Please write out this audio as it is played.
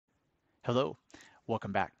Hello,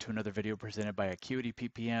 welcome back to another video presented by Acuity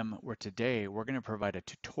PPM, where today we're going to provide a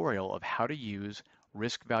tutorial of how to use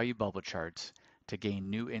risk value bubble charts to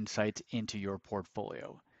gain new insights into your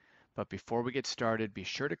portfolio. But before we get started, be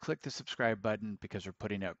sure to click the subscribe button because we're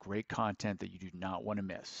putting out great content that you do not want to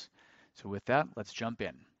miss. So with that, let's jump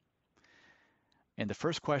in. And the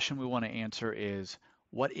first question we want to answer is,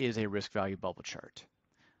 what is a risk value bubble chart?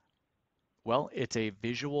 Well, it's a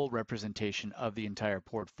visual representation of the entire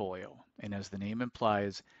portfolio. And as the name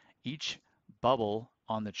implies, each bubble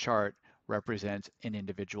on the chart represents an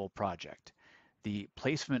individual project. The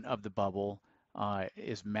placement of the bubble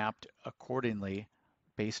is mapped accordingly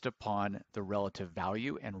based upon the relative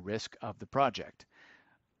value and risk of the project.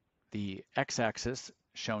 The x-axis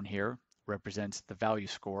shown here represents the value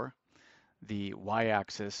score. The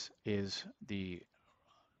y-axis is the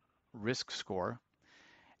risk score,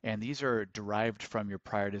 and these are derived from your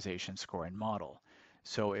prioritization scoring model.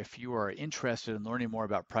 So if you are interested in learning more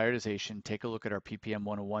about prioritization, take a look at our PPM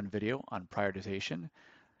 101 video on prioritization.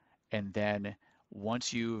 And then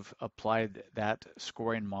once you've applied that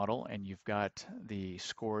scoring model and you've got the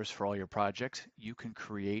scores for all your projects, you can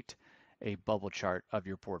create a bubble chart of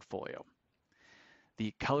your portfolio.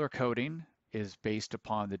 The color coding is based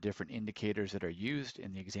upon the different indicators that are used.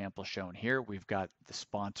 In the example shown here, we've got the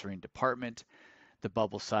sponsoring department. The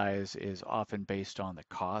bubble size is often based on the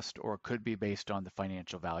cost, or it could be based on the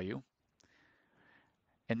financial value.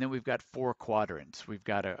 And then we've got 4 quadrants. We've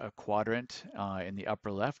got a quadrant in the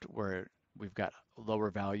upper left where we've got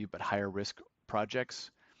lower value but higher risk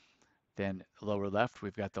projects. Then lower left,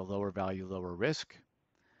 we've got the lower value, lower risk.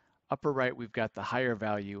 Upper right, we've got the higher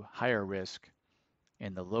value, higher risk.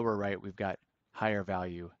 In the lower right, we've got higher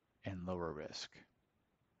value and lower risk.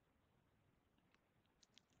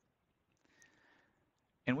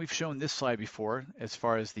 And we've shown this slide before as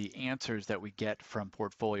far as the answers that we get from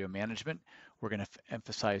portfolio management. We're going to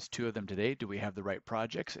emphasize 2 of them today. Do we have the right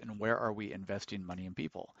projects, and where are we investing money and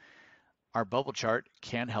people? Our bubble chart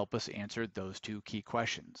can help us answer those 2 key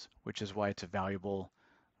questions, which is why it's a valuable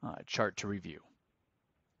chart to review.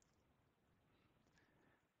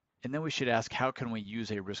 And then we should ask, how can we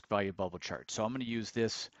use a risk value bubble chart? So I'm going to use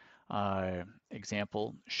this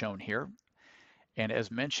example shown here. And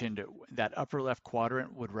as mentioned, that upper left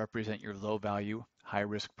quadrant would represent your low value, high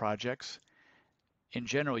risk projects. In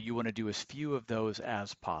general, you want to do as few of those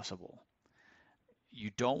as possible.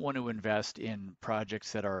 You don't want to invest in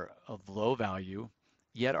projects that are of low value,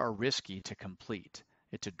 yet are risky to complete.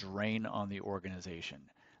 It's a drain on the organization.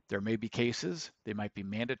 There may be cases, they might be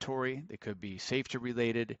mandatory, they could be safety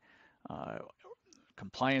related,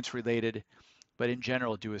 compliance related, but in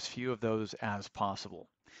general, do as few of those as possible.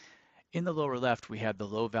 In the lower left, we have the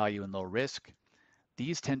low value and low risk.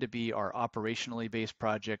 These tend to be our operationally based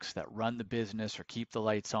projects that run the business or keep the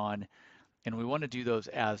lights on, and we want to do those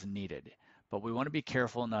as needed. But we want to be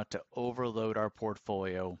careful not to overload our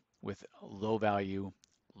portfolio with low value,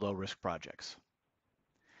 low risk projects.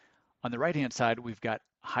 On the right-hand side, we've got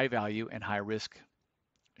high value and high risk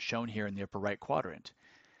shown here in the upper right quadrant.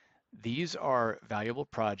 These are valuable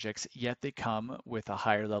projects, yet they come with a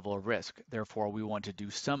higher level of risk. Therefore, we want to do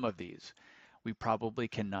some of these. We probably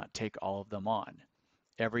cannot take all of them on.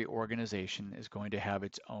 Every organization is going to have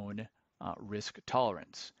its own risk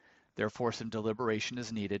tolerance. Therefore, some deliberation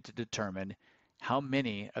is needed to determine how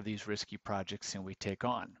many of these risky projects can we take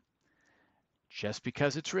on. Just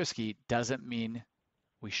because it's risky doesn't mean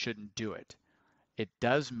we shouldn't do it. It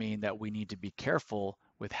does mean that we need to be careful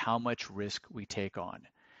with how much risk we take on.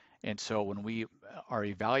 And so when we are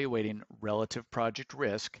evaluating relative project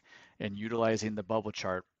risk and utilizing the bubble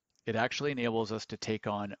chart, it actually enables us to take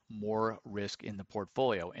on more risk in the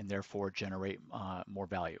portfolio and therefore generate more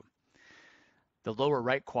value. The lower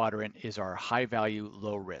right quadrant is our high value,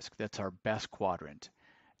 low risk. That's our best quadrant.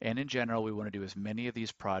 And in general, we want to do as many of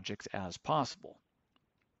these projects as possible.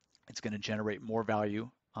 It's going to generate more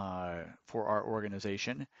value for our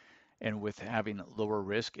organization. And with having lower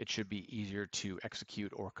risk, it should be easier to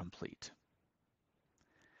execute or complete.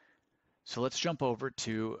 So let's jump over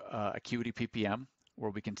to Acuity PPM, where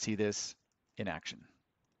we can see this in action.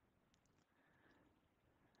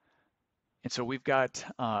 And so we've got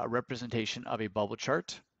a representation of a bubble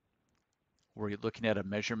chart. We're looking at a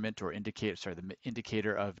measurement or the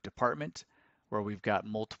indicator of department, where we've got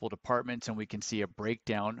multiple departments, and we can see a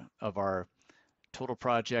breakdown of our total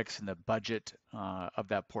projects and the budget of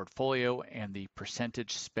that portfolio and the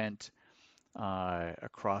percentage spent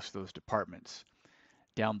across those departments.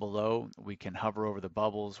 Down below, we can hover over the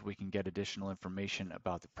bubbles, we can get additional information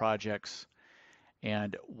about the projects.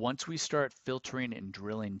 And once we start filtering and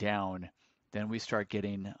drilling down, then we start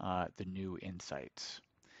getting the new insights.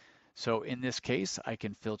 So in this case, I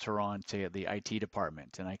can filter on, say, the IT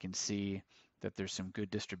department, and I can see that there's some good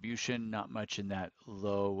distribution, not much in that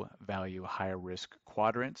low value, high risk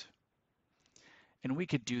quadrant. And we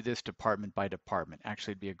could do this department by department.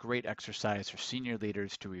 Actually, it'd be a great exercise for senior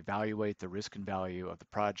leaders to evaluate the risk and value of the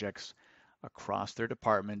projects across their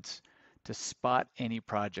departments to spot any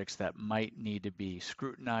projects that might need to be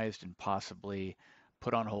scrutinized and possibly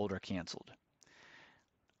put on hold or canceled.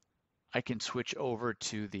 I can switch over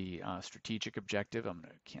to the strategic objective. I'm going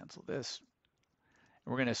to cancel this.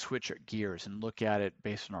 We're going to switch gears and look at it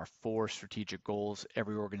based on our 4 strategic goals.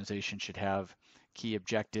 Every organization should have key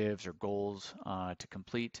objectives or goals to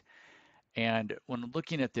complete. And when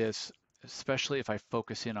looking at this, especially if I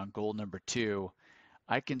focus in on goal number 2,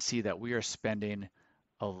 I can see that we are spending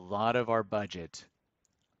a lot of our budget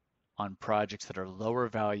on projects that are lower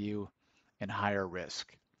value and higher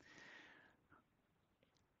risk.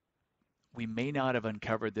 We may not have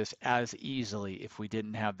uncovered this as easily if we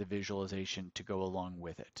didn't have the visualization to go along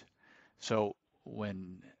with it. So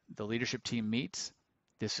when the leadership team meets,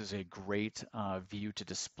 this is a great view to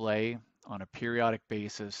display on a periodic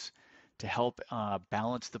basis to help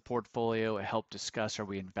balance the portfolio, help discuss, are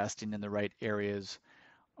we investing in the right areas?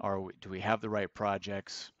 Do we have the right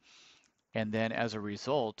projects? And then as a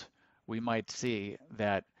result, we might see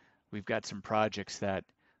that we've got some projects that,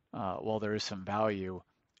 while there is some value,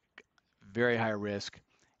 very high risk.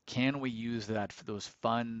 Can we use those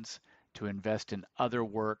funds to invest in other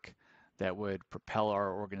work that would propel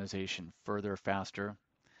our organization further, faster?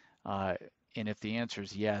 And if the answer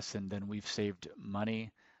is yes, and then we've saved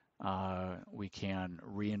money, we can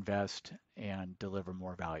reinvest and deliver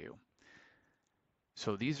more value.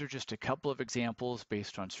 So these are just a couple of examples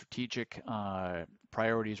based on strategic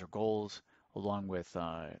priorities or goals, along with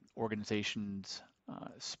organizations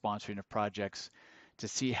sponsoring of projects, to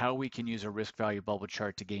see how we can use a risk value bubble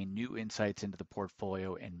chart to gain new insights into the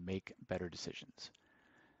portfolio and make better decisions.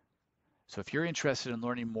 So if you're interested in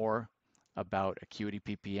learning more about Acuity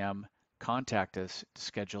PPM, contact us to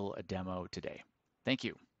schedule a demo today. Thank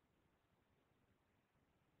you.